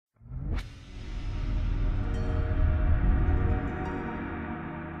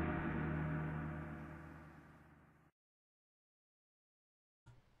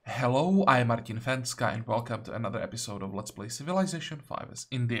Hello, I'm Martin Fencka and welcome to another episode of Let's Play Civilization 5 as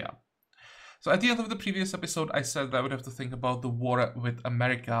India. So at the end of the previous episode I said that I would have to think about the war with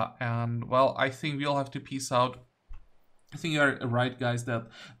America, and well, I think we'll have to peace out. I think you're right, guys, that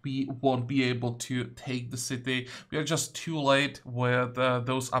we won't be able to take the city. We are just too late with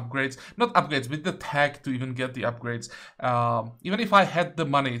those upgrades. Not upgrades, with the tech to even get the upgrades. Even if I had the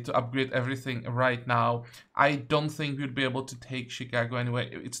money to upgrade everything right now, I don't think we'd be able to take Chicago anyway.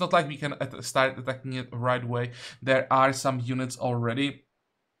 It's not like we can start attacking it right away. There are some units already.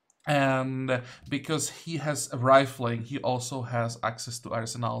 And because he has rifling, he also has access to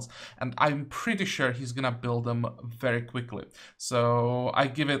arsenals, and I'm pretty sure he's gonna build them very quickly. So I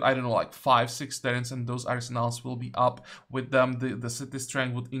give it, I don't know, like 5-6 turns and those arsenals will be up. With them the city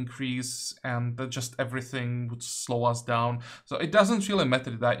strength would increase and just everything would slow us down. So it doesn't really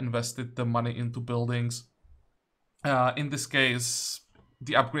matter that I invested the money into buildings. In this case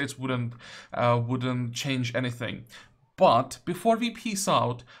the upgrades wouldn't change anything. But before we peace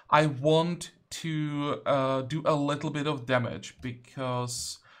out, I want to do a little bit of damage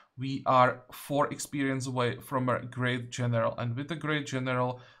because we are 4 experience away from a great general, and with the great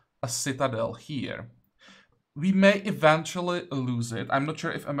general, a citadel here. We may eventually lose it. I'm not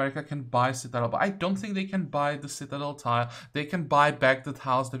sure if America can buy citadel, but I don't think they can buy the citadel tile. They can buy back the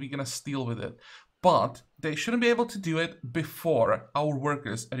tiles that we're gonna steal with it. But they shouldn't be able to do it before our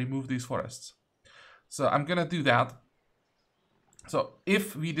workers remove these forests. So I'm gonna do that. So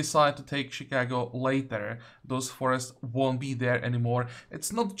if we decide to take Chicago later, those forests won't be there anymore.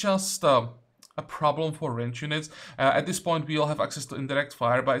 It's not just a problem for range units. At this point, we all have access to indirect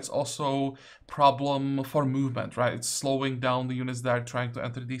fire, but it's also a problem for movement, right? It's slowing down the units that are trying to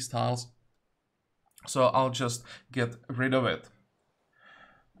enter these tiles. So I'll just get rid of it.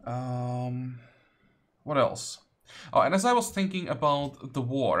 What else? Oh, and as I was thinking about the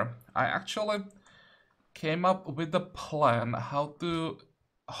war, I actually came up with a plan how to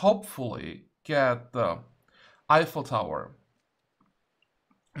hopefully get the Eiffel Tower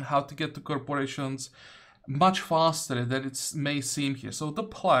and how to get the corporations much faster than it may seem here. So the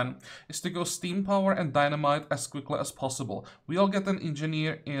plan is to go steam power and dynamite as quickly as possible. We'll get an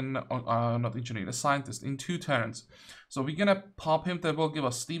engineer in, not engineer, a scientist in 2 turns. So we're gonna pop him, that will give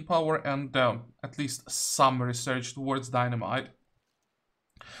us steam power and at least some research towards dynamite.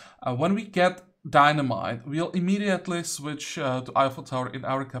 When we get dynamite, we'll immediately switch to Eiffel Tower in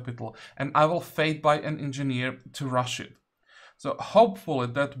our capital, and I will fade by an engineer to rush it. So hopefully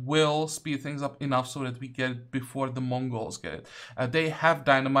that will speed things up enough so that we get it before the Mongols get it. They have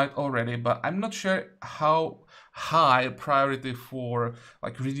dynamite already, but I'm not sure how high priority for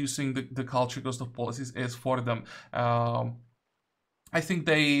like reducing the culture cost of policies is for them. I think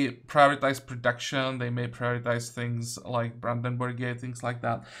they prioritize production. They may prioritize things like Brandenburg Gate, things like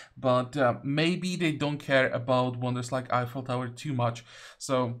that. But maybe they don't care about wonders like Eiffel Tower too much.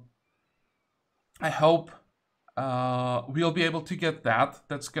 So I hope we'll be able to get that.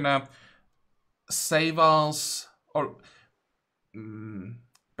 That's gonna save us, or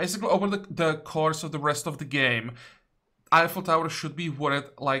basically over the course of the rest of the game, Eiffel Tower should be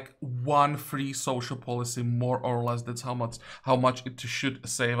worth like 1 free social policy, more or less. That's how much it should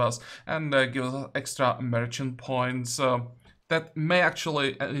save us, and give us extra merchant points. That may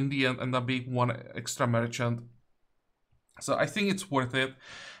actually, in the end up being 1 extra merchant. So I think it's worth it.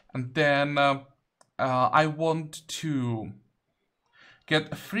 And then I want to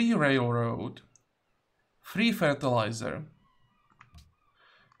get a free railroad, free fertilizer,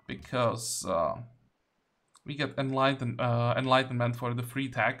 because we get enlightenment for the free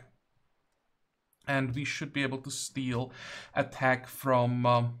tech, and we should be able to steal a tech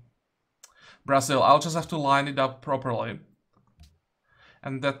from Brazil. I'll just have to line it up properly,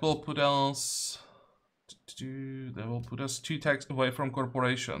 and that will put us 2 techs away from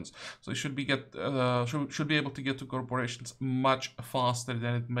corporations. So we should be able to get to corporations much faster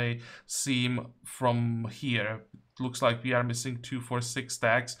than it may seem from here. Looks like we are missing 2 for 6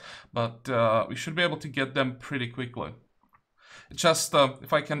 stacks, but we should be able to get them pretty quickly. Just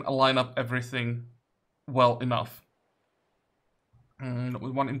if I can line up everything well enough.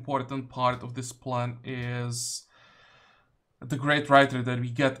 One important part of this plan is the great writer that we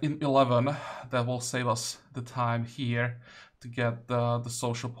get in 11. That will save us the time here to get the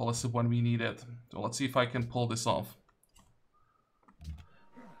social policy when we need it. So let's see if I can pull this off.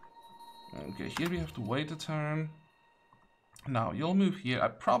 Okay, here we have to wait a turn. Now, you'll move here.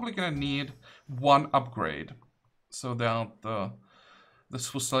 I'm probably gonna need 1 upgrade so that the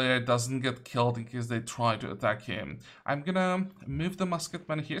Fusilier doesn't get killed in case they try to attack him. I'm gonna move the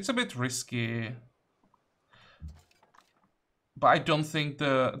musketman here. It's a bit risky, But I don't think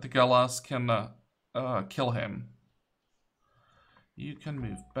the Galas can kill him. You can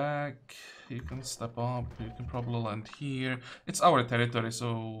move back, you can step up, you can probably land here. It's our territory,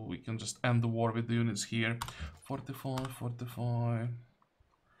 so we can just end the war with the units here. 45, 45.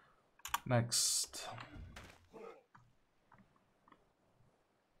 Next.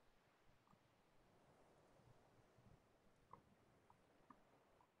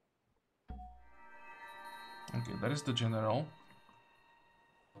 Okay, that is the general.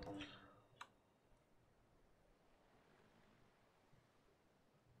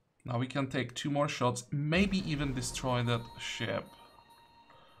 Now we can take 2 more shots, maybe even destroy that ship.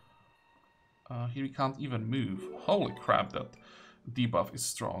 Here we can't even move. Holy crap, that debuff is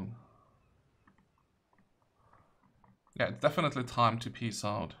strong. Yeah, it's definitely time to peace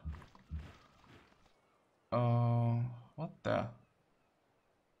out. What the?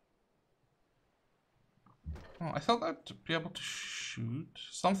 Oh, I thought I'd be able to shoot.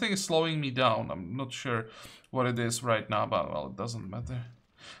 Something is slowing me down. I'm not sure what it is right now, but well, it doesn't matter.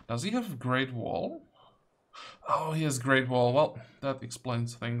 Does he have Great Wall? Oh, he has Great Wall. Well, that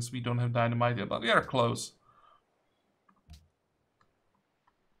explains things. We don't have dynamite yet, but we are close.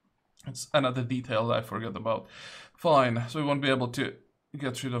 It's another detail that I forgot about. Fine, so we won't be able to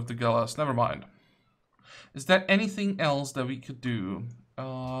get rid of the Galas. Never mind. Is there anything else that we could do?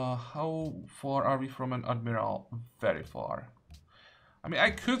 How far are we from an admiral? Very far. I mean, I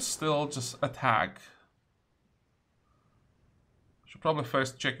could still just attack. Should probably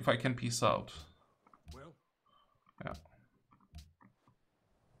first check if I can peace out. Well. Yeah.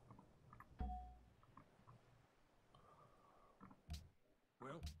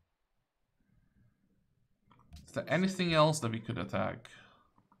 Well. Is there anything else that we could attack?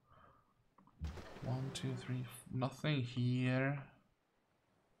 1, 2, 3, nothing here.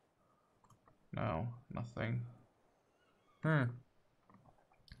 No, nothing. Well.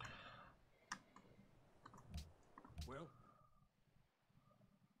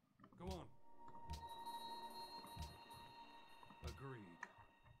 Go on. Agreed.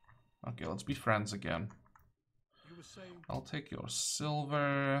 Okay, let's be friends again. You were saying... I'll take your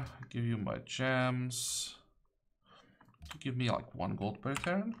silver, give you my gems. You give me like 1 gold per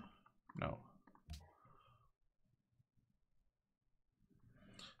turn? No.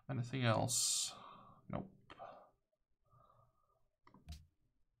 Anything else? Nope.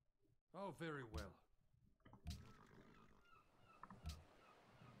 Oh, very well.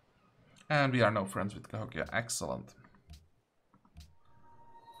 And we are no friends with Cahokia. Excellent.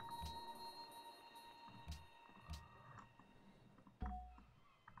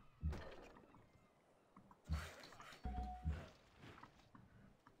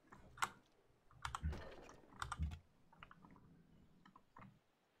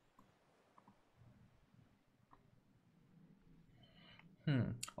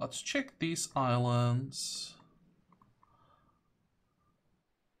 Let's check these islands.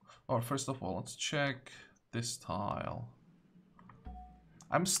 Or first of all, let's check this tile.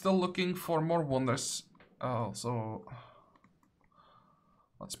 I'm still looking for more wonders. Oh, so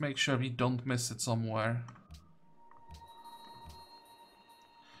let's make sure we don't miss it somewhere.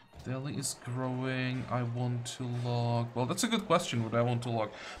 Delhi is growing. I want to log. Well, that's a good question. What I want to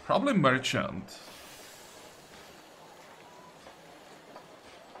log? Probably merchant.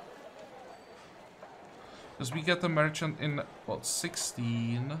 Because we get the merchant in, what,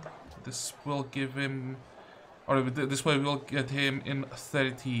 16. This will give him... Or this way we'll get him in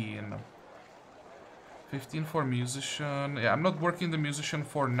 13. 15 for musician. Yeah, I'm not working the musician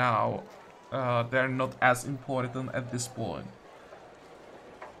for now. They're not as important at this point.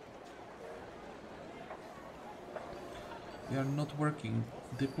 They are not working.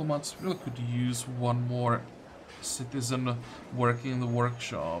 Diplomats really could use 1 more citizen working in the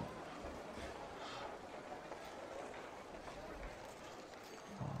workshop.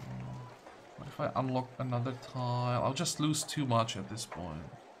 What if I unlock another tile? I'll just lose too much at this point.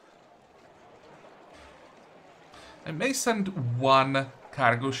 I may send 1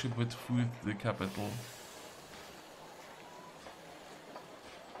 cargo ship with food to the capital.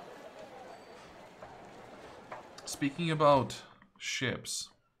 Speaking about ships.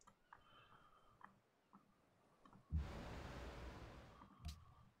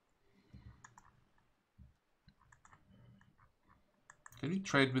 Can you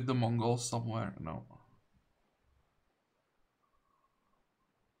trade with the Mongols somewhere? No.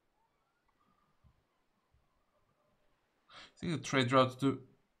 I think the trade route to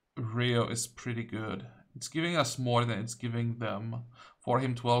Rio is pretty good. It's giving us more than it's giving them. For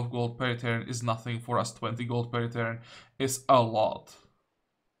him, 12 gold per turn is nothing. For us, 20 gold per turn is a lot.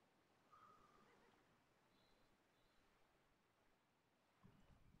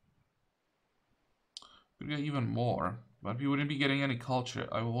 Could get even more, but we wouldn't be getting any culture.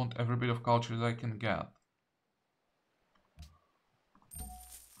 I want every bit of culture that I can get.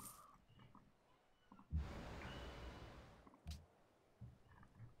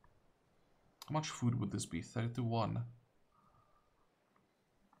 How much food would this be? 31.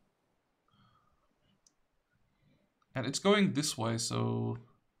 And it's going this way, so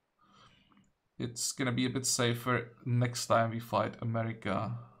it's gonna be a bit safer next time we fight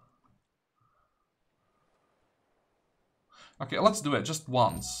America. Okay, let's do it just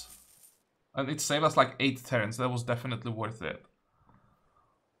once. And it saved us like 8 turns. That was definitely worth it.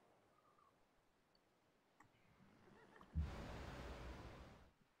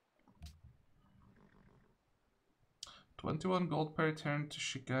 $21 gold per turn to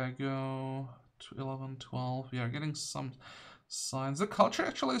Chicago. To 11, 12. We are getting some signs. The culture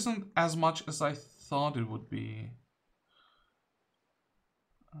actually isn't as much as I thought it would be.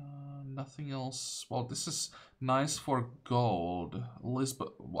 Nothing else. Well, this is nice for gold. Lisbon.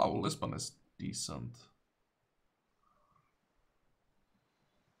 Wow, Lisbon is decent.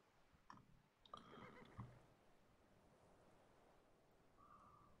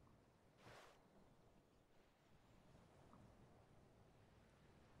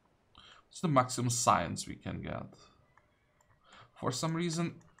 What's the maximum science we can get? For some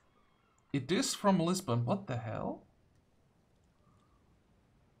reason, it is from Lisbon. What the hell?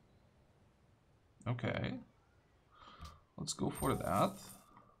 Okay. Let's go for that.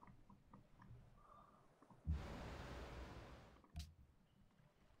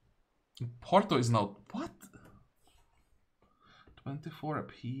 Porto is now... What? 24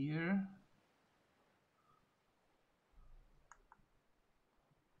 up here.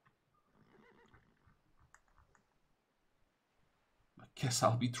 I guess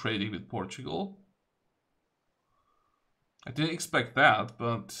I'll be trading with Portugal. I didn't expect that,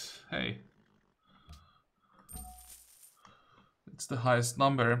 but hey. It's the highest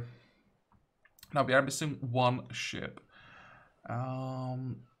number. Now we are missing 1 ship.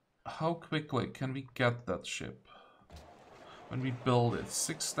 How quickly can we get that ship? When we build it,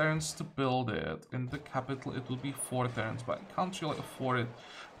 6 turns to build it. In the capital it will be 4 turns, but I can't really afford it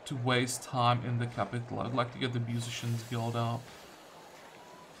to waste time in the capital. I'd like to get the Musicians Guild up.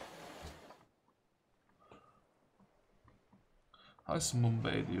 How's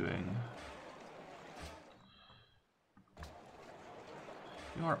Mumbai doing?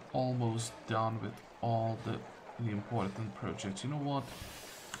 You are almost done with all the important projects. You know what?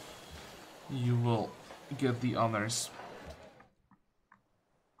 You will get the honors.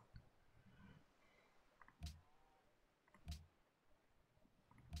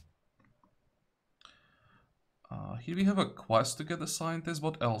 Here we have a quest to get a scientist.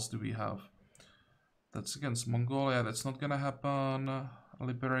 What else do we have? That's against Mongolia. That's not gonna happen.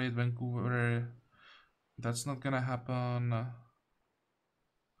 Liberate Vancouver. That's not gonna happen.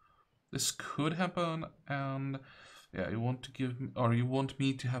 This could happen, and yeah, you want to give me, or you want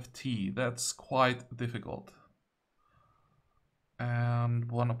me to have tea. That's quite difficult.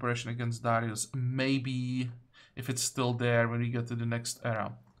 And 1 operation against Darius. Maybe if it's still there when we get to the next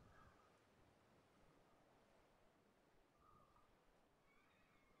era.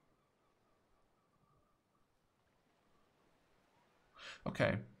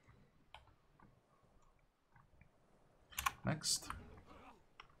 Okay. Next.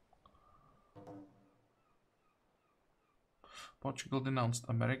 Portugal denounced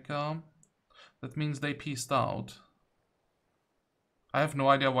America. That means they peaced out. I have no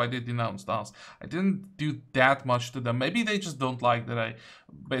idea why they denounced us. I didn't do that much to them. Maybe they just don't like that I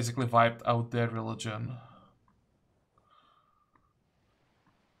basically wiped out their religion.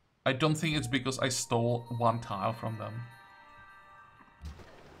 I don't think it's because I stole 1 tile from them.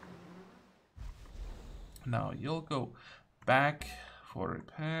 Now you'll go back for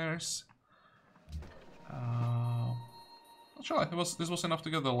repairs. Sure, this was enough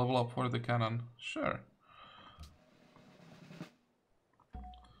to get the level up for the cannon. Sure.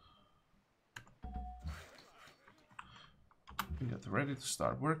 Get ready to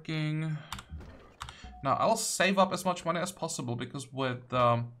start working. Now I'll save up as much money as possible because with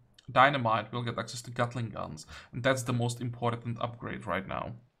dynamite we'll get access to Gatling guns, and that's the most important upgrade right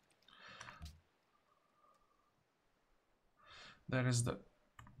now. There is the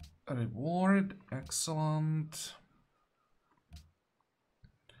reward. Excellent.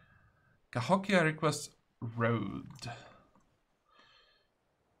 Cahokia requests road.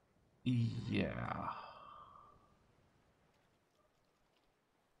 Yeah.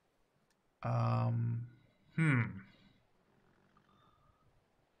 How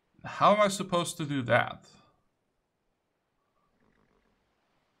am I supposed to do that?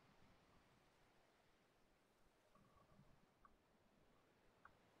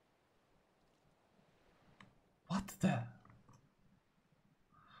 What the?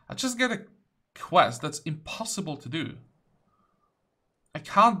 I just get a quest that's impossible to do. I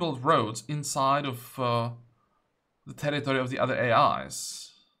can't build roads inside of the territory of the other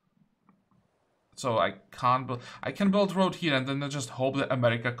AIs. So I can't build... I can build road here and then I just hope that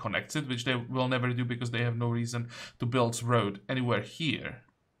America connects it, which they will never do because they have no reason to build road anywhere here.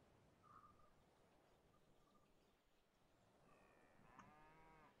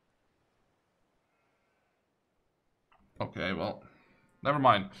 Okay, well, never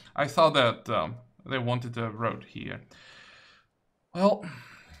mind. I thought that they wanted a road here. Well...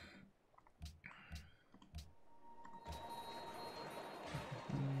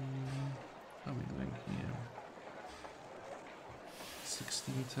 How are we doing here?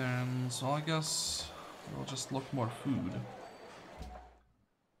 16 turns. So I guess we'll just look more food.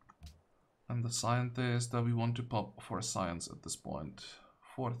 And the scientist that we want to pop for science at this point.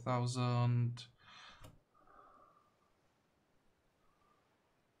 4,000.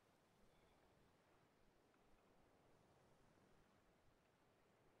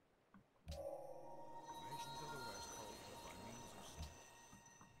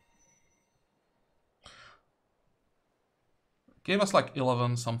 Gave us like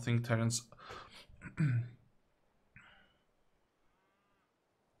 11 something turns.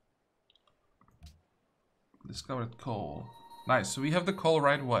 Discovered coal. Nice, so we have the coal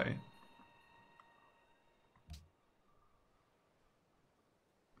right away.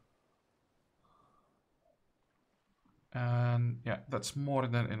 And yeah, that's more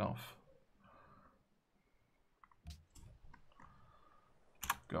than enough.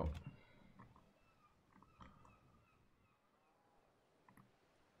 Go.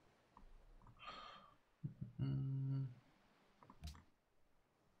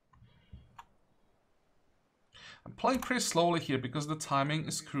 I'm playing pretty slowly here because the timing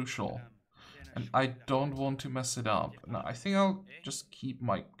is crucial. And I don't want to mess it up. No, I think I'll just keep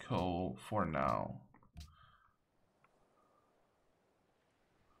my coal for now.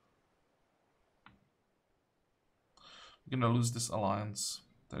 We're gonna lose this alliance.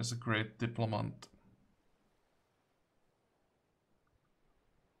 There's a great diplomat.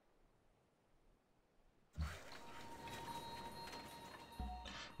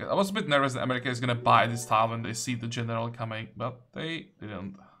 Yeah, I was a bit nervous that America is gonna buy this tile when they see the general coming, but they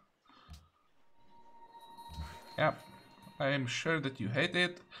didn't. Yep, I am sure that you hate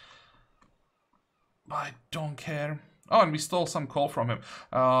it. But I don't care. Oh, and we stole some coal from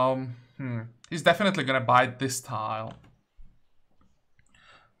him. He's definitely gonna buy this tile.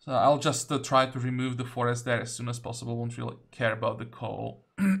 So I'll just try to remove the forest there as soon as possible. Won't really care about the coal.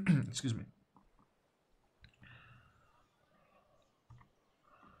 Excuse me.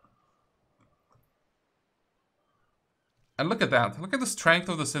 And look at that. Look at the strength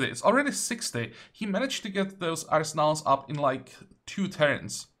of the city. It's already 60. He managed to get those arsenals up in like 2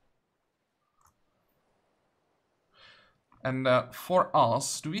 turns. And for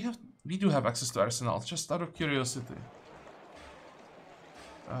us, we do have access to arsenals, just out of curiosity.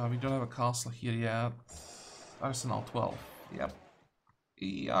 We don't have a castle here yet. Arsenal 12. Yep.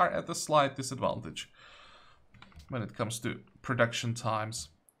 We are at a slight disadvantage when it comes to production times.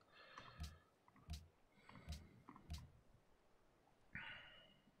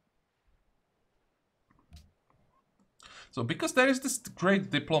 So because there is this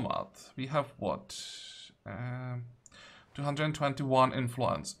great diplomat, we have what? 221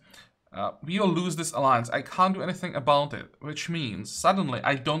 influence. We will lose this alliance. I can't do anything about it, which means suddenly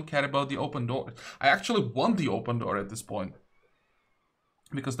I don't care about the open door. I actually want the open door at this point,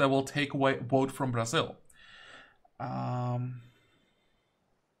 because they will take away a vote from Brazil.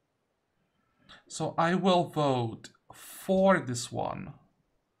 So I will vote for this one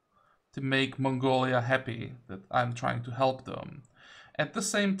to make Mongolia happy that I'm trying to help them. At the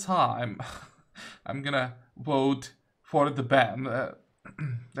same time, I'm gonna vote for the ban.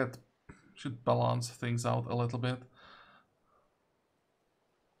 That should balance things out a little bit.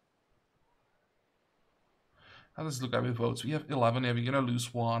 How does it look at with votes? We have 11, yeah, we're gonna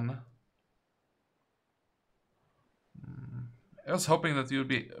lose 1. I was hoping that you would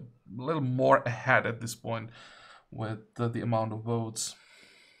be a little more ahead at this point with the amount of votes.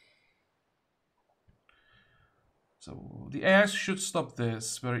 So the AI should stop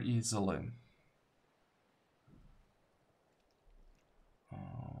this very easily.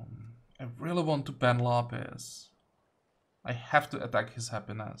 I really want to ban Lapis. I have to attack his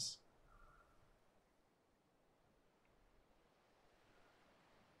happiness.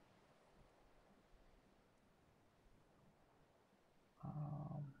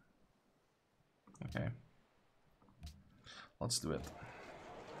 Okay. Let's do it.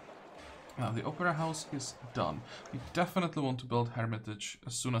 Now the opera house is done. We definitely want to build hermitage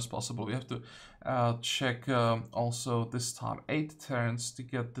as soon as possible. We have to check also this time 8 turns to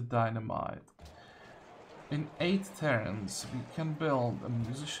get the dynamite. In 8 turns we can build a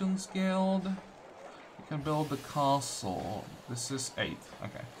musicians guild. We can build the castle. This is 8.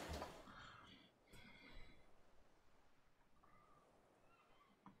 Okay.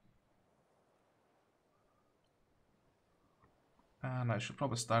 And I should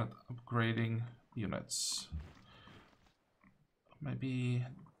probably start upgrading units. Maybe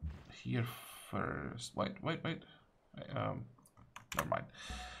here first. Wait. Never mind.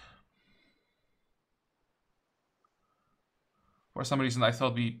 For some reason, I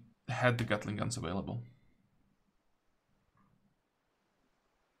thought we had the Gatling guns available.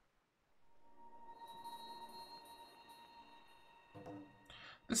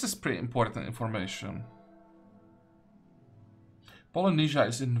 This is pretty important information. Polynesia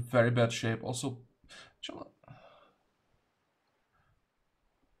is in very bad shape. Also,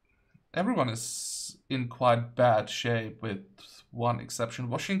 everyone is in quite bad shape with one exception.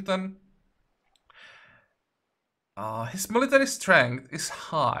 Washington. His military strength is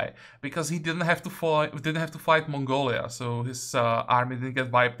high because he didn't have to fight Mongolia, so his army didn't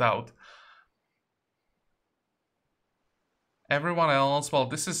get wiped out. Everyone else, well,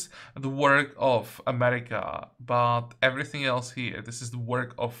 this is the work of America, but everything else here, this is the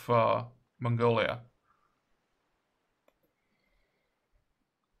work of Mongolia.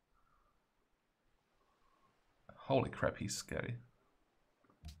 Holy crap, he's scary.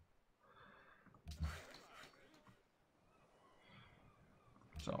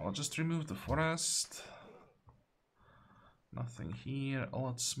 So I'll just remove the forest. Nothing here.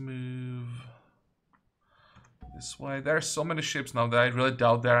 Let's move this way. There are so many ships now that I really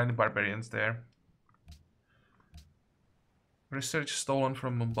doubt there are any barbarians there. Research stolen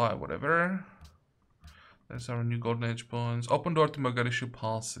from Mumbai, whatever. There's our new Golden Age points. Open door to Mogadishu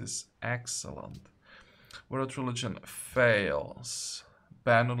passes. Excellent. World religion fails.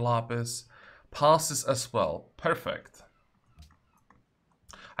 Ban on Lapis passes as well. Perfect.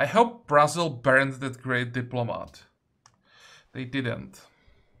 I hope Brazil burned that great diplomat. They didn't.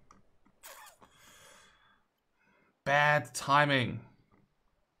 Bad timing.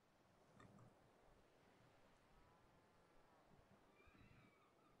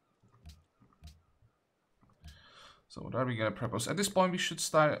 So what are we gonna propose? At this point we should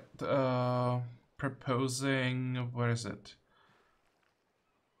start proposing, where is it?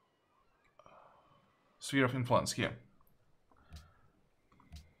 Sphere of influence, here.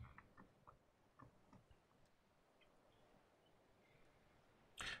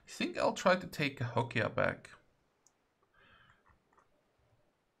 I think I'll try to take Hokia back.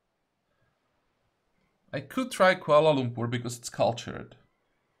 I could try Kuala Lumpur because it's cultured.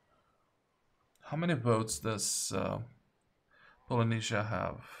 How many votes does Polynesia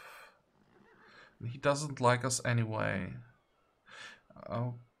have? He doesn't like us anyway.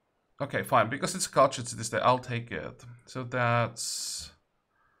 Oh, okay, fine. Because it's cultured to this day, I'll take it. So that's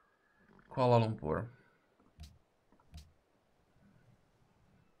Kuala Lumpur.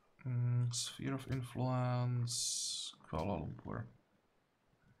 Sphere of influence, Kuala Lumpur.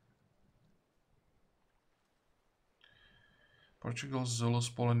 Portugal, Zulus,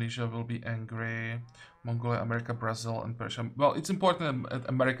 Polynesia will be angry. Mongolia, America, Brazil, and Persia. Well, it's important that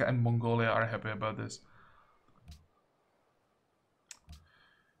America and Mongolia are happy about this.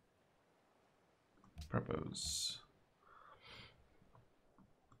 Propose.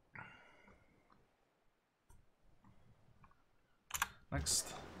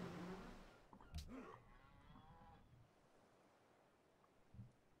 Next.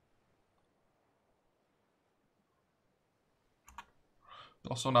 We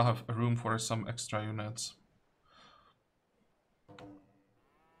also now have room for some extra units.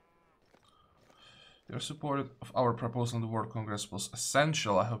 Your support of our proposal in the World Congress was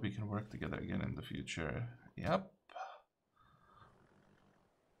essential. I hope we can work together again in the future. Yep.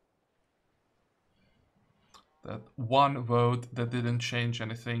 That one vote that didn't change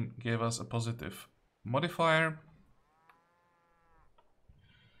anything gave us a positive modifier.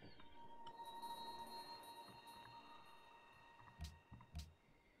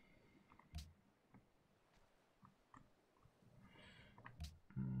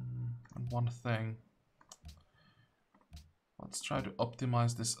 And one thing. Let's try to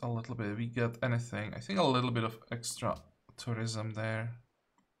optimize this a little bit. We get anything. I think a little bit of extra tourism there.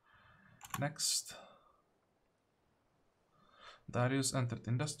 Next. Darius entered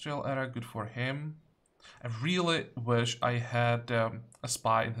industrial era. Good for him. I really wish I had a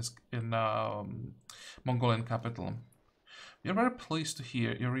spy in Mongolian capital. We are very pleased to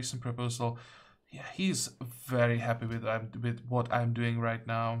hear your recent proposal. Yeah, he's very happy with what I'm doing right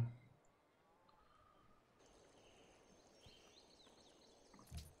now.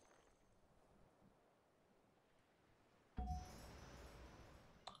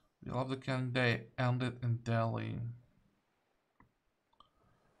 We love the King Day ended in Delhi.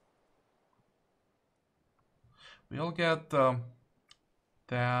 We'll get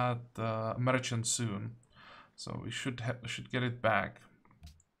that merchant soon, so we should get it back.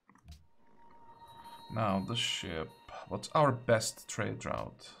 Now the ship. What's our best trade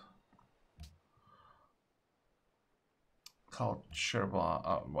route? Culture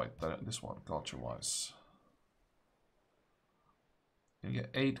wise, wait, this one culture wise. You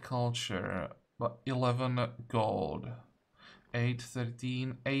get 8 culture, but 11 gold. 8,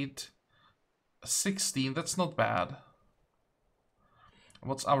 13, 8, 16. That's not bad.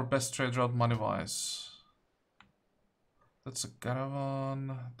 What's our best trade route money wise? That's a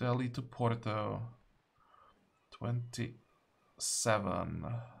caravan. Delhi to Porto. 27.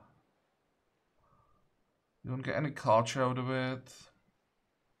 You don't get any culture out of it.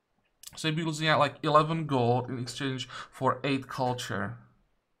 So you'd be losing out like 11 gold in exchange for 8 culture.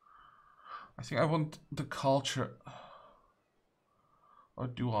 I think I want the culture. Or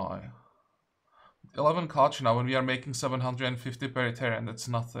do I? 11 culture now when we are making 750 per Terran, that's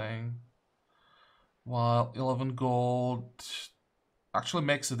nothing. While 11 gold actually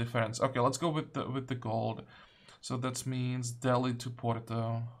makes a difference. Okay, let's go with the gold. So that means Delhi to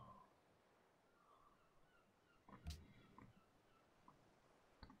Porto.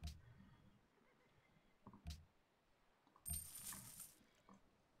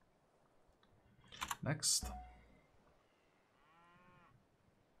 Next.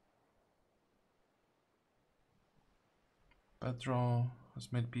 Pedro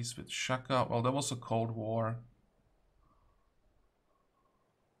has made peace with Shaka. Well, that was a Cold War.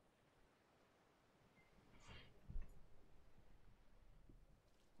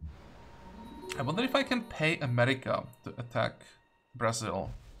 I wonder if I can pay America to attack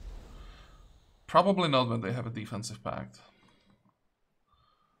Brazil. Probably not when they have a defensive pact.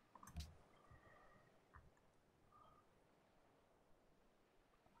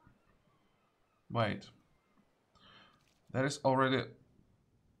 Wait. There is already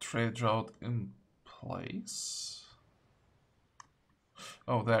trade route in place?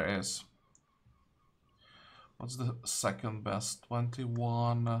 Oh, there is. What's the second best?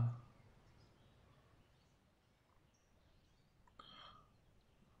 21.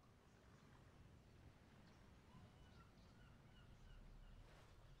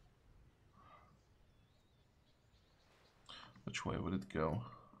 Which way would it go?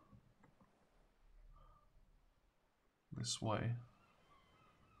 This way.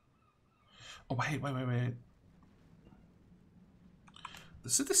 Oh, wait. The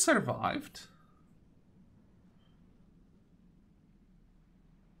city survived?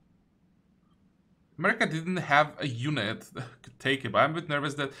 America didn't have a unit that could take it, but I'm a bit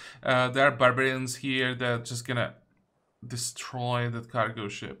nervous that there are barbarians here that are just gonna destroy that cargo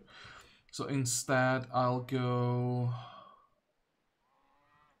ship. So instead, I'll go...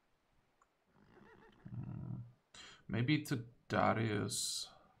 maybe to Darius.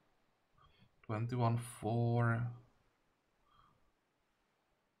 21-4.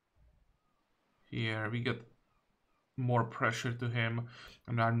 Here, we get more pressure to him,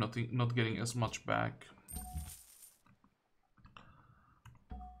 and I'm not getting as much back.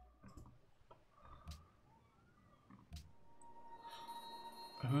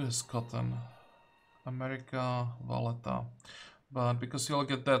 Who is Cotton? America, Valletta. But because you'll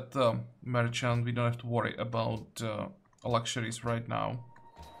get that merchant, we don't have to worry about luxuries right now.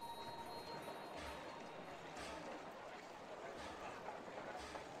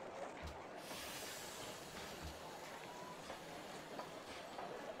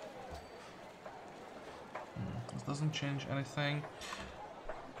 This doesn't change anything.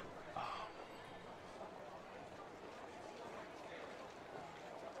 I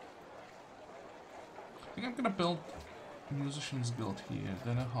think I'm gonna build a musician's guild here,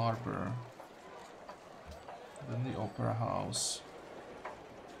 then a harbor, then the opera house.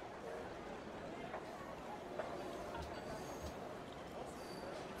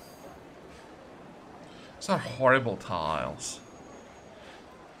 These are horrible tiles.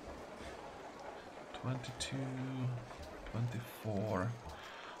 22, 24.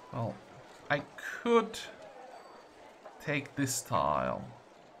 Well, I could take this tile.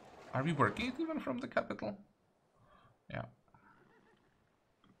 Are we working it even from the capital? Yeah.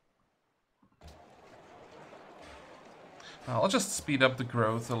 I'll just speed up the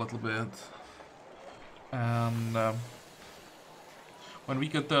growth a little bit. And When we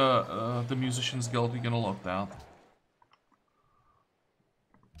get the Musicians Guild, we're gonna look that.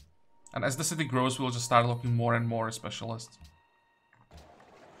 And as the city grows, we'll just start looking more and more specialists.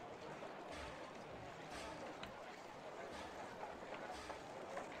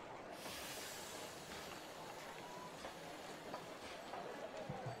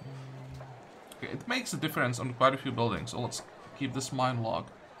 Okay, it makes a difference on quite a few buildings, so let's keep this mine log.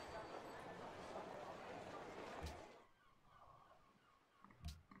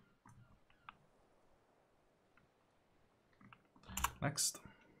 Next.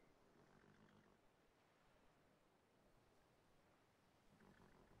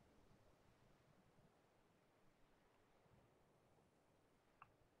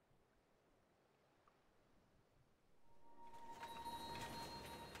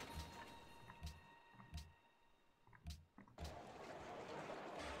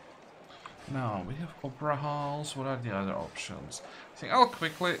 Now, we have Opera House. What are the other options? I think I'll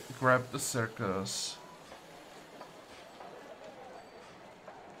quickly grab the circus.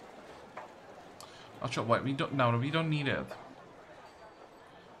 Actually, wait, we don't. No, we don't need it.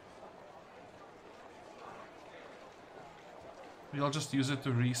 We'll just use it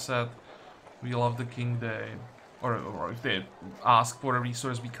to reset Wheel of the King Day. Or if they ask for a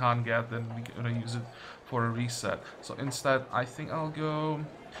resource we can't get, then we're gonna use it for a reset. So instead, I think I'll go...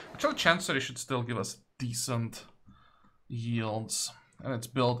 Actually, Chancery should still give us decent yields. And it's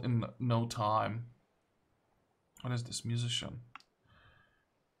built in no time. What is this? Musician.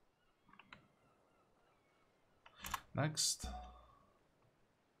 Next.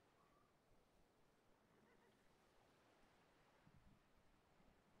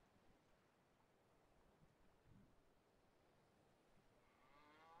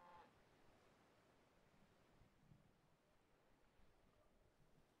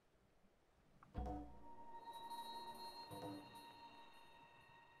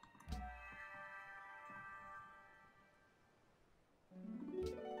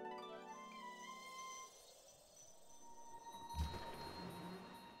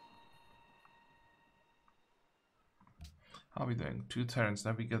 How are we doing? 2 turns,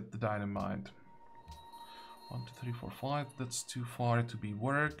 then we get the dynamite. 1, 2, 3, 4, 5. That's too far to be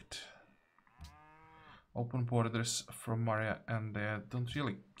worked. Open borders from Maria and they don't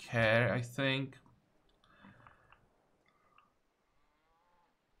really care, I think.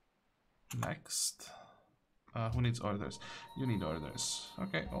 Next. Who needs orders? You need orders.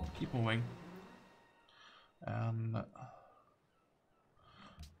 Okay, well, keep moving. And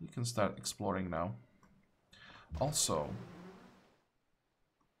you can start exploring now. Also,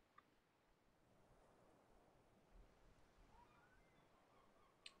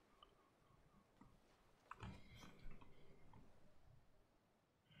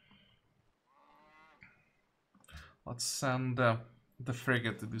 let's send the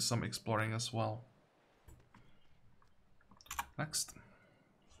frigate to do some exploring as well. Next.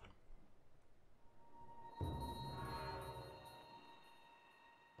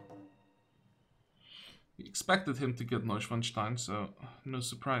 We expected him to get Neuschwanstein, so no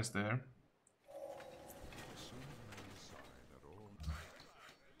surprise there.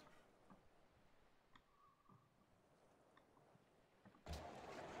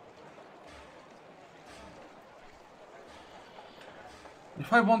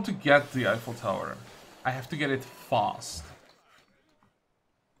 If I want to get the Eiffel Tower, I have to get it fast.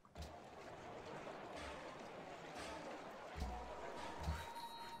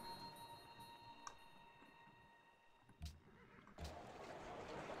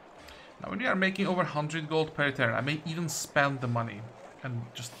 Now when we are making over 100 gold per turn, I may even spend the money and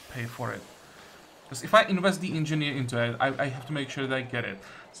just pay for it. Because if I invest the engineer into it, I have to make sure that I get it.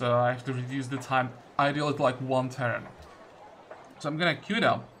 So I have to reduce the time, ideally to like 1 turn. So I'm gonna queue it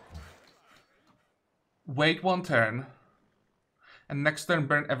up. Wait 1 turn. And next turn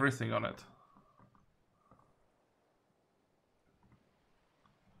burn everything on it.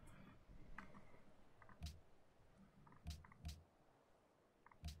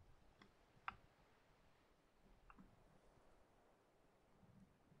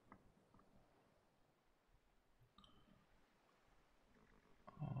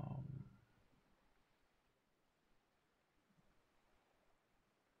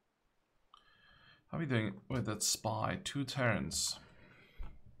 How are we doing with that spy? 2 turns.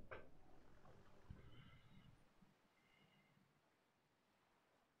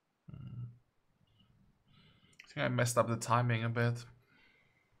 I think I messed up the timing a bit.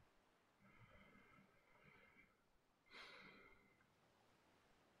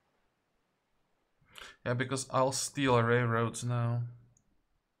 Yeah, because I'll steal railroads now.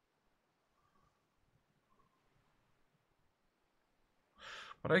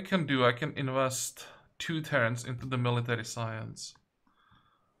 What I can do, I can invest 2 turns into the military science.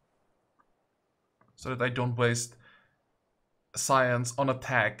 So that I don't waste science on a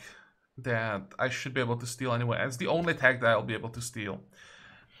tech that I should be able to steal anyway. It's the only tech that I'll be able to steal.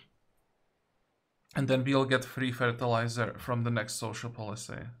 And then we'll get free fertilizer from the next social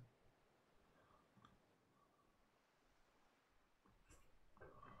policy.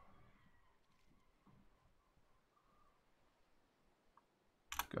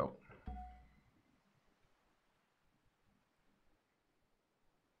 Go.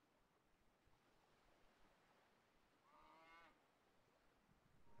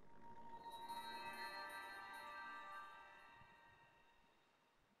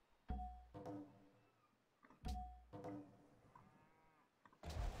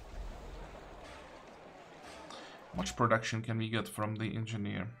 How much production can we get from the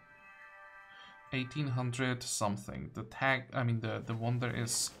engineer? 1800 something. The tag, I mean the wonder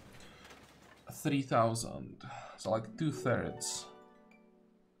is 3000. So like 2/3.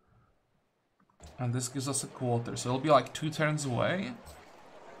 And this gives us a quarter, so it'll be like 2 turns away.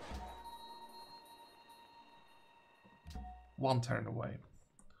 1 turn away.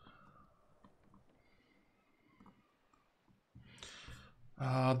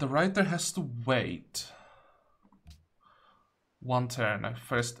 The writer has to wait 1 turn. I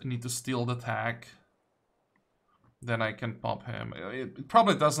first need to steal the tag. Then I can pop him. It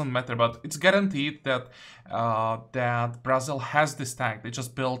probably doesn't matter, but it's guaranteed that that Brazil has this tag. They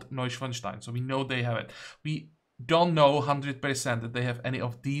just built Neuschwanstein, so we know they have it. We don't know 100% that they have any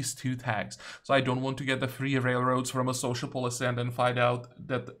of these 2 tags. So I don't want to get the free railroads from a social policy and then find out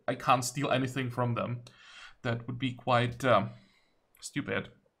that I can't steal anything from them. That would be quite stupid.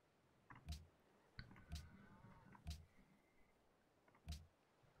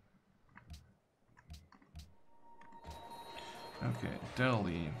 Okay,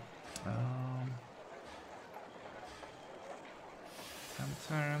 Delhi. 10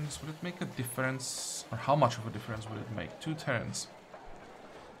 turns. Would it make a difference? Or how much of a difference would it make? 2 turns.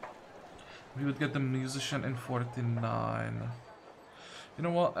 We would get the musician in 49. You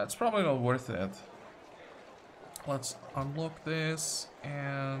know what? That's probably not worth it. Let's unlock this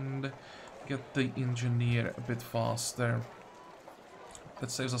and get the engineer a bit faster.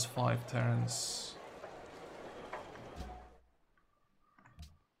 That saves us 5 turns.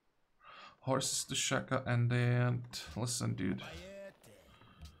 Horses to Shaka and then... Listen, dude.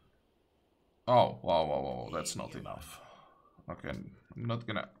 Oh, wow, that's not enough. Okay, I'm not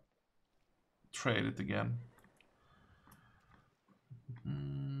gonna trade it again.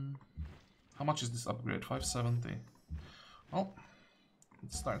 How much is this upgrade? 570. Well,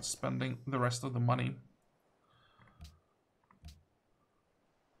 let's start spending the rest of the money.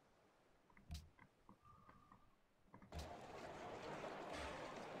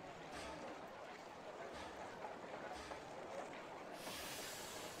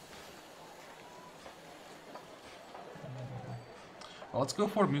 Well, let's go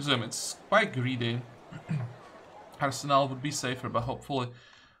for museum. It's quite greedy. Arsenal would be safer, but hopefully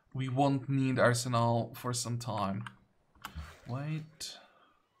we won't need Arsenal for some time. Wait.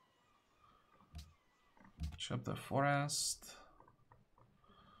 Chop the forest.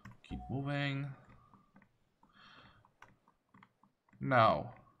 Keep moving.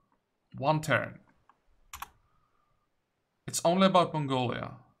 Now, 1 turn. It's only about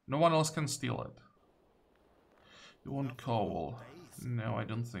Mongolia. No one else can steal it. You want coal? No, I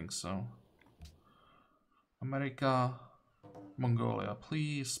don't think so. America, Mongolia,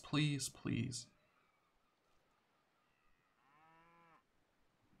 please, please, please.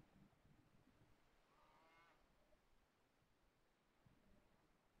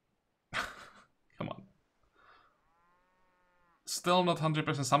 Come on. Still not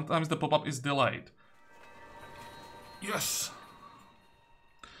 100%. Sometimes the pop-up is delayed. Yes!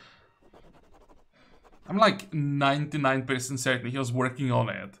 I'm like 99% certain he was working on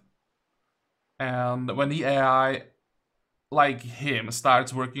it. And when the AI, like him,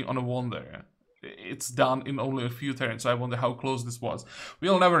 starts working on a wonder, it's done in only a few turns, so I wonder how close this was.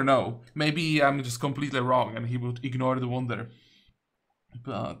 We'll never know. Maybe I'm just completely wrong and he would ignore the wonder.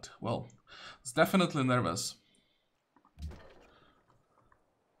 But, well, it's definitely nervous.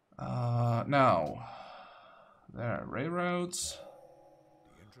 Now, there are railroads.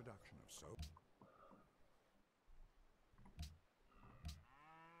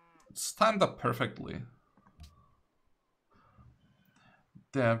 It's timed up perfectly.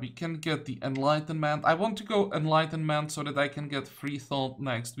 There, we can get the Enlightenment. I want to go Enlightenment so that I can get Free Thought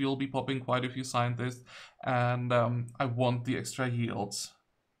next. We'll be popping quite a few scientists, and I want the extra yields.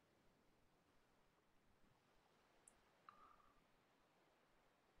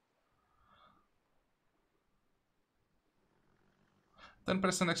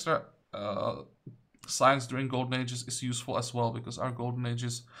 10% extra science during golden ages is useful as well, because our golden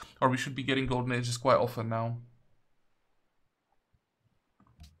ages, or we should be getting golden ages quite often now.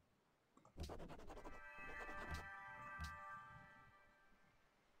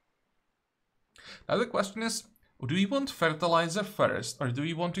 Now the question is, do we want fertilizer first, or do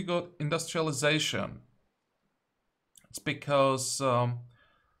we want to go industrialization? It's because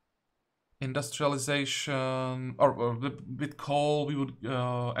industrialization, or with coal, we would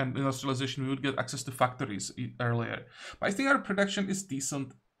and industrialization, we would get access to factories earlier. But I think our production is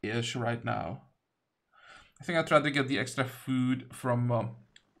decent-ish right now. I think I'd rather get the extra food from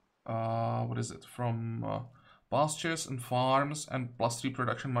what is it? From pastures and farms, and +3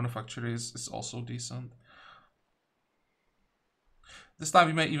 production manufacturers is also decent. This time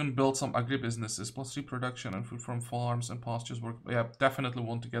we may even build some agribusinesses. +3 production and food from farms and pastures work. Yeah, definitely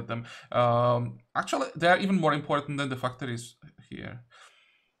want to get them. Actually, they are even more important than the factories here.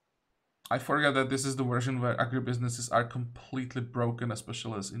 I forget that this is the version where agribusinesses are completely broken,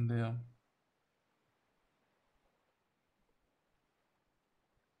 especially as India.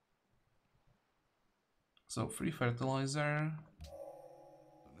 So, free fertilizer.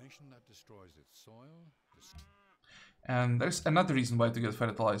 The nation that destroys its soil. And there's another reason why to get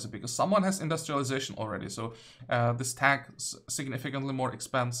fertilizer, because someone has industrialization already, so this tag is significantly more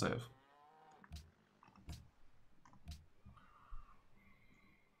expensive.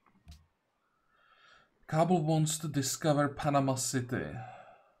 Kabul wants to discover Panama City.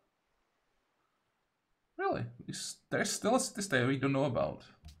 Really? There's still a city state we don't know about.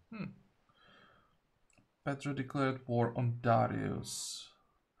 Pedro declared war on Darius.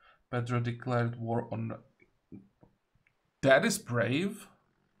 Pedro declared war on... That is brave.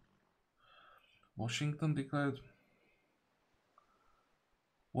 Washington declared...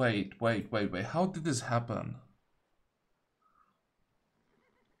 Wait. How did this happen?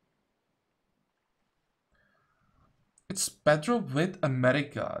 It's Pedro with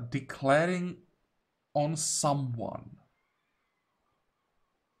America declaring on someone.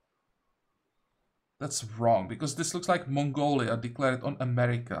 That's wrong, because this looks like Mongolia declared on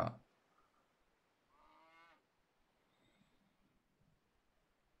America.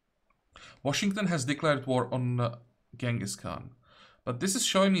 Washington has declared war on Genghis Khan. But this is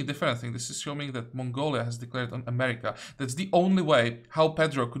showing me a different thing. This is showing me that Mongolia has declared on America. That's the only way how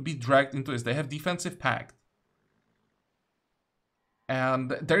Pedro could be dragged into this. They have defensive pact.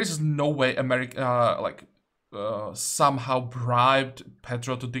 And there is no way America, somehow bribed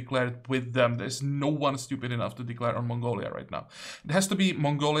Pedro to declare it with them. There's no one stupid enough to declare on Mongolia right now. It has to be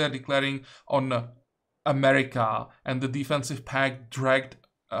Mongolia declaring on America, and the defensive pact dragged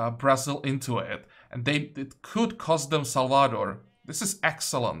Brazil into it. And it could cost them Salvador. This is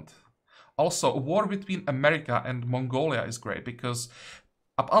excellent. Also, a war between America and Mongolia is great, because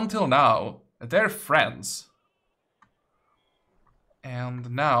up until now, they're friends. And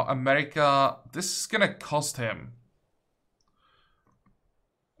now, America, this is gonna cost him.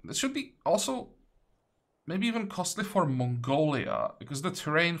 This should be also maybe even costly for Mongolia, because the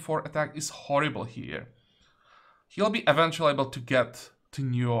terrain for attack is horrible here. He'll be eventually able to get to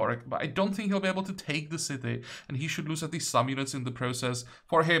New York, but I don't think he'll be able to take the city, and he should lose at least some units in the process.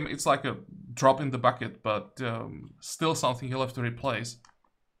 For him, it's like a drop in the bucket, but still something he'll have to replace.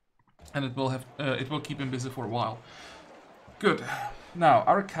 And it will keep him busy for a while. Good. Now,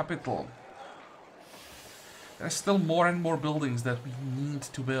 our capital. There's still more and more buildings that we need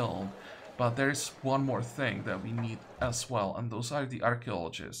to build, but there's one more thing that we need as well, and those are the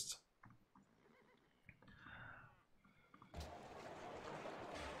archaeologists.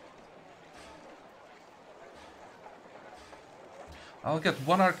 I'll get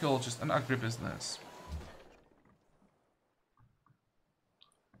one archaeologist and agribusiness.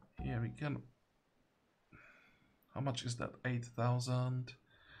 Here we can... How much is that? 8,000.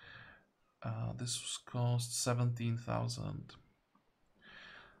 This cost 17,000.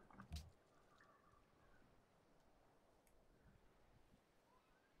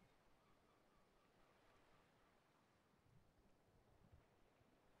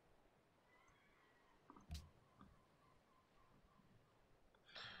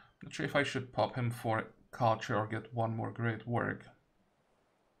 Not sure if I should pop him for culture or get one more great work.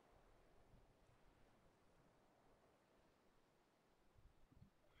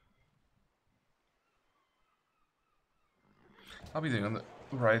 I'll be doing it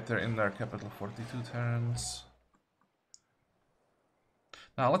right there in their capital, 42 turns.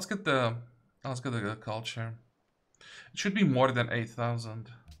 Now let's get the culture. It should be more than 8,000.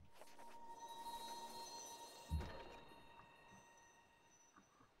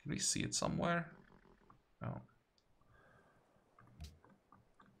 Can we see it somewhere? No.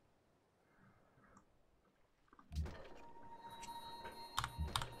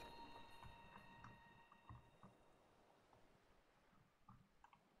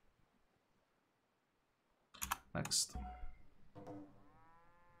 Next.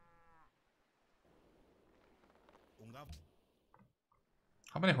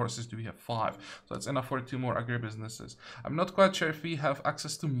 How many horses do we have? 5. So that's enough for 2 more agribusinesses. I'm not quite sure if we have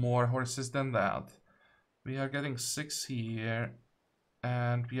access to more horses than that. We are getting 6 here.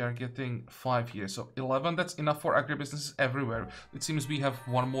 And we are getting 5 here. So 11, that's enough for agribusinesses everywhere. It seems we have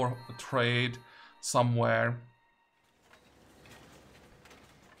one more trade somewhere.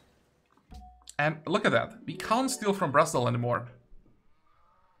 And look at that. We can't steal from Brazil anymore.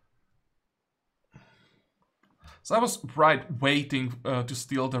 So I was right waiting to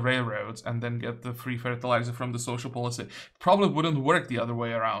steal the railroads and then get the free fertilizer from the social policy. It probably wouldn't work the other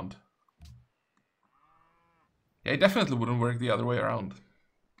way around. Yeah, it definitely wouldn't work the other way around.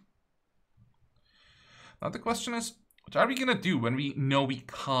 Now the question is, what are we gonna do when we know we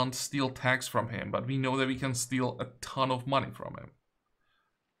can't steal tax from him, but we know that we can steal a ton of money from him?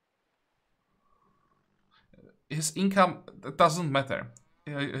 His income, that doesn't matter.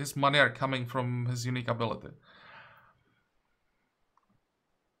 His money are coming from his unique ability.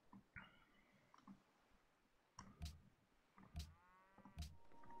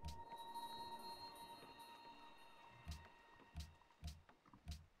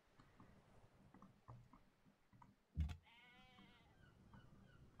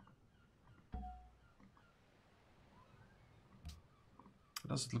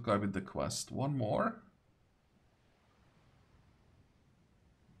 Does it look like with the quest? One more?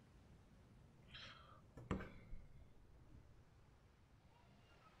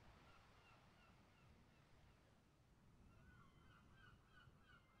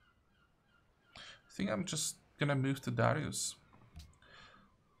 I think I'm just gonna move to Darius.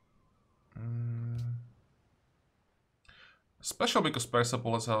 Especially because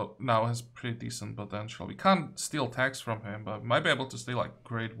Persepolis now has pretty decent potential. We can't steal tax from him, but we might be able to steal like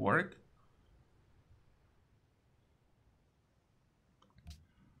great work.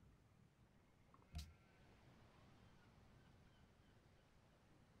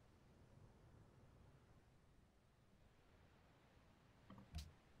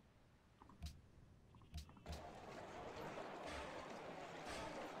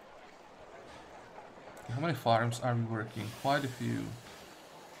 How many farms are we working? Quite a few.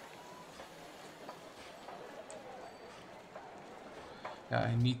 Yeah,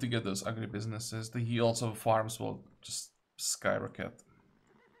 I need to get those agribusinesses. The yields of farms will just skyrocket.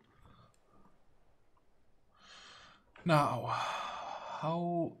 Now,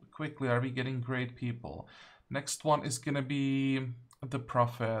 how quickly are we getting great people? Next one is gonna be the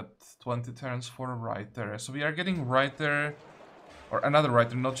Prophet. 20 turns for a writer. So we are getting writer, or another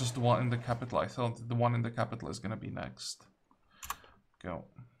writer, not just the one in the capital. I thought the one in the capital is gonna be next. Go.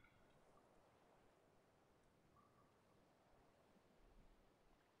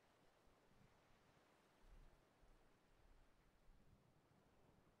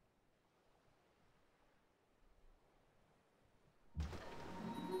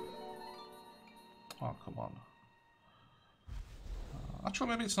 Oh, come on. Actually,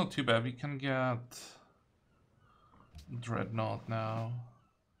 maybe it's not too bad. We can get Dreadnought now.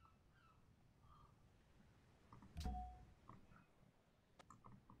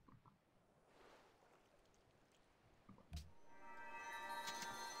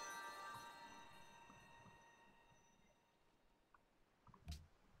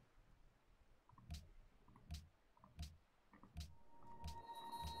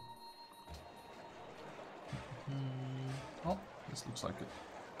 Oh, this looks like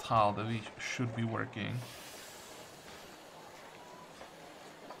a tile that we should be working.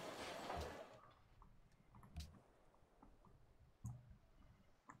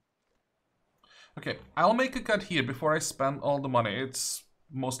 Okay, I'll make a cut here before I spend all the money. It's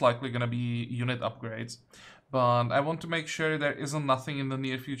most likely gonna be unit upgrades. But I want to make sure there isn't nothing in the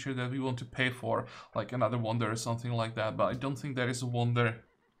near future that we want to pay for, like another wonder or something like that. But I don't think there is a wonder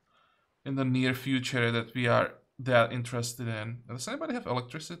in the near future that we are that interested in. Does anybody have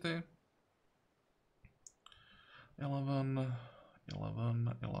electricity? 11,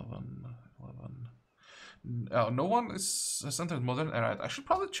 11, 11, 11. Oh, no one has entered modern era. I should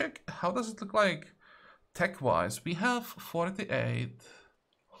probably check how does it look like tech-wise. We have 48.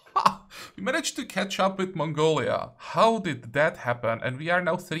 Ha! We managed to catch up with Mongolia. How did that happen? And we are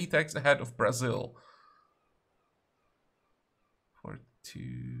now 3 techs ahead of Brazil.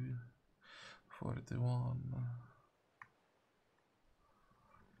 42, 41.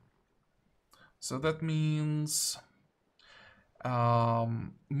 So that means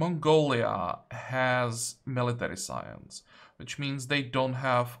Mongolia has military science, which means they don't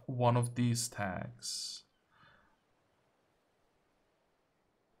have one of these tags.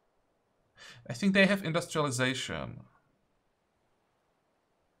 I think they have industrialization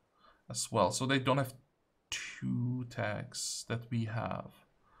as well, so they don't have 2 tags that we have.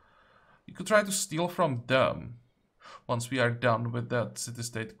 You could try to steal from them once we are done with that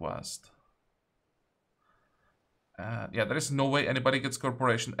city-state quest. Yeah, there is no way anybody gets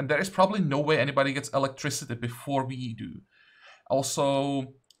corporation, and there is probably no way anybody gets electricity before we do.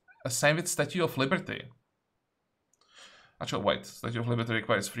 Also, same with Statue of Liberty. Actually, wait, Statue of Liberty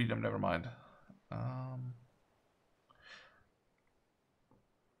requires freedom, never mind.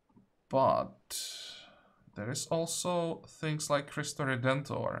 But there is also things like Cristo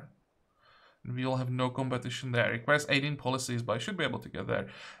Redentor. We'll have no competition there. It requires 18 policies, but I should be able to get there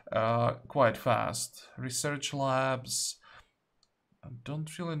quite fast. Research labs. I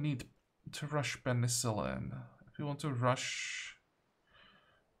don't really need to rush penicillin. If you want to rush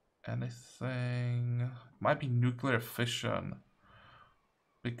anything, it might be nuclear fission.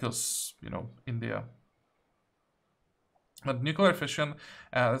 Because, you know, India. But nuclear fission,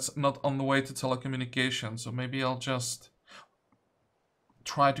 it's not on the way to telecommunications, so maybe I'll just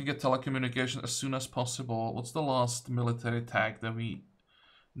try to get telecommunications as soon as possible. What's the last military tag that we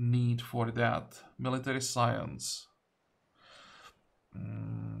need for that? Military science.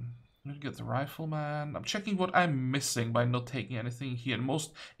 We'll get the rifleman. I'm checking what I'm missing by not taking anything here. The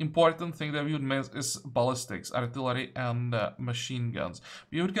most important thing that we would miss is ballistics, artillery, and machine guns.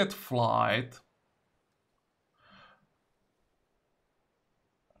 We would get flight.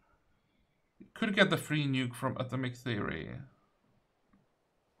 Could get the free nuke from atomic theory.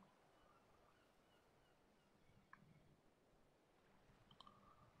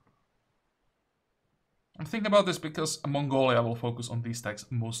 I'm thinking about this because Mongolia will focus on these tags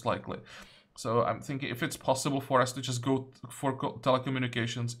most likely. So I'm thinking if it's possible for us to just go for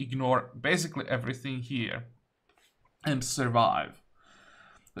telecommunications, ignore basically everything here, and survive.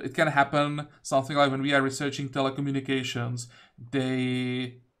 It can happen something like when we are researching telecommunications,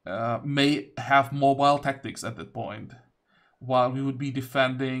 they may have mobile tactics at that point, while we would be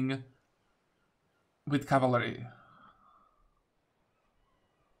defending with cavalry.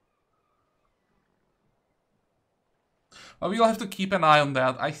 But we'll have to keep an eye on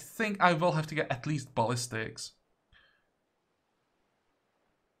that. I think I will have to get at least ballistics.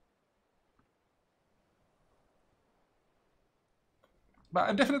 But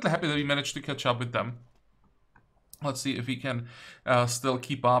I'm definitely happy that we managed to catch up with them. Let's see if he can still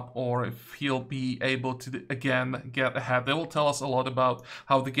keep up, or if he'll be able to again get ahead. They will tell us a lot about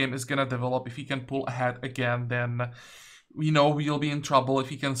how the game is gonna develop. If he can pull ahead again, then we know we'll be in trouble. If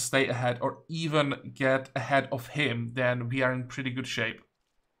he can stay ahead or even get ahead of him, then we are in pretty good shape.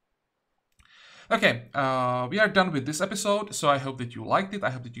 Okay, we are done with this episode, so I hope that you liked it.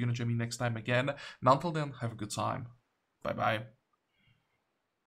 I hope that you're gonna join me next time again. And until then, have a good time. Bye-bye.